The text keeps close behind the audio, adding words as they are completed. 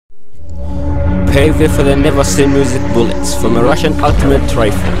Paved for the never-seen music bullets from a Russian ultimate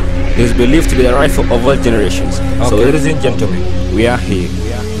rifle. It is believed to be the rifle of all generations. Okay. So ladies and gentlemen, we are here.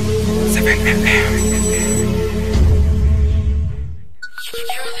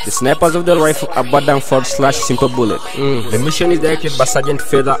 The snipers of the rifle are BADANG /Simple Bullet. The mission is directed by Sergeant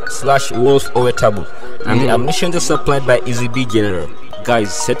Feather /Wolf Owetabu, and the ammunition is supplied by Easy B General.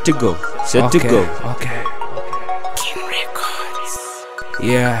 Guys, set to go. Set to go. Okay. King Records.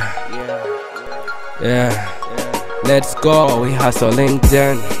 Yeah. Let's go. We hustling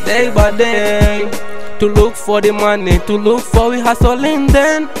then day by day to look for the money. To look for we hustling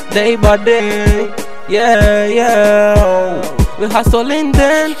then day by day. Yeah. We hustling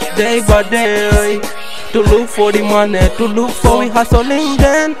then day by day to look for the money. To look for we hustling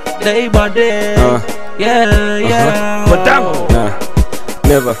then day by day. Yeah. But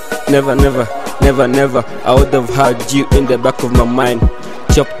never. I would have had you in the back of my mind.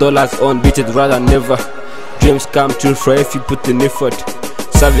 Chop dollars on beat it rather never. Dreams come true for if you put in effort.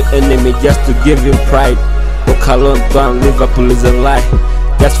 Serve your enemy just to give him pride. Walk alone, bound Liverpool is a lie.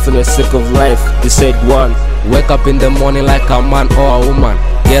 Just for the sake of life, they said one. Wake up in the morning like a man or a woman.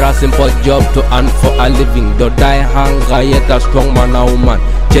 Get a simple job to earn for a living. Don't die hunger, yet a strong man or woman.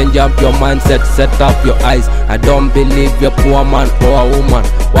 Change up your mindset, set up your eyes. I don't believe you're poor man or a woman.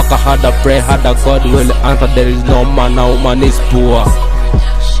 Work harder, pray harder, God will answer. There is no man or woman is poor.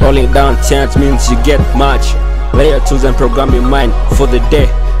 Rolling down chance means you get much. Lay your tools and program your mind for the day.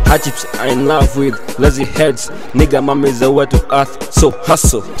 Hardships are in love with lazy heads. Nigga mama is a way to earth, so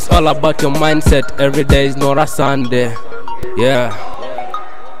hustle. It's all about your mindset. Every day is not a Sunday. Yeah.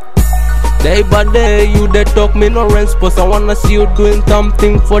 Day by day, you they talk me no response. I wanna see you doing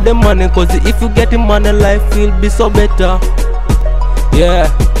something for the money. Cause if you getting money, life will be so better. Yeah.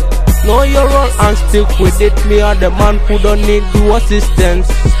 Know your role and stick with it. Me are the man who don't need your assistance.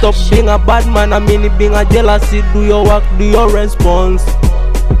 Stop being a bad man, I mean being a jealousy. Do your work, do your response.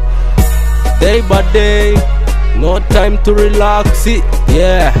 Day by day, no time to relax it.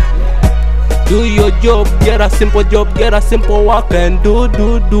 Yeah. Do your job, get a simple job, get a simple work and do,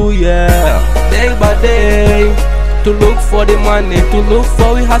 yeah. Day by day, to look for the money, to look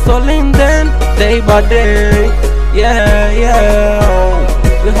for we hustling then. Day by day, yeah.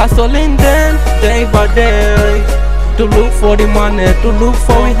 We hustling then, day by day. To look for the money, to look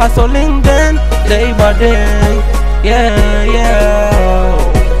for we hustling then. Day by day, yeah.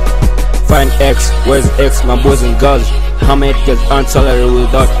 Find X, where's X, my boys and girls? How many kids earn salary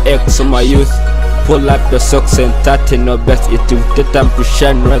without X? So my youth, pull up your socks and tighten your best. It will take time to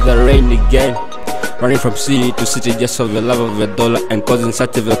shine, rather rain again. Running from city to city just for the love of a dollar and causing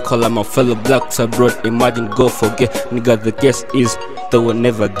such a color. My fellow blacks abroad, imagine go forget. Nigga, the case is they will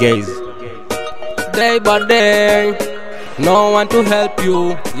never gaze. Day by day, no one to help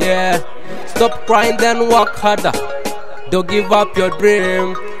you, yeah. Stop crying, then work harder. Don't give up your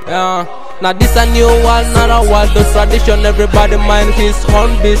dream, yeah. Now this a new world, not a world of tradition. Everybody mind his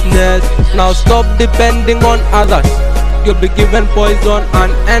own business. Now stop depending on others. You'll be given poison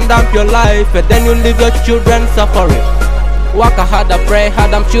and end up your life, and then you leave your children suffering. Work harder, pray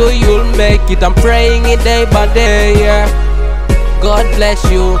hard, I'm sure you'll make it. I'm praying it day by day, yeah. God bless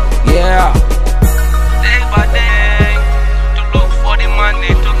you, yeah. Day by day, to look for the money,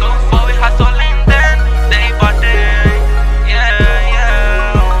 to look for we hustling then. Day by day,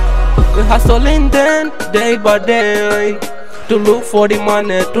 yeah. We hustling then, day by day. To look for the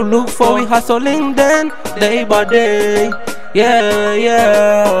money, to look for we hustling then. Day by day, yeah.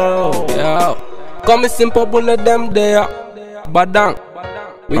 Come Simple Bullet them there. Badang,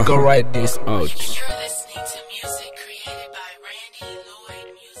 we can write this out.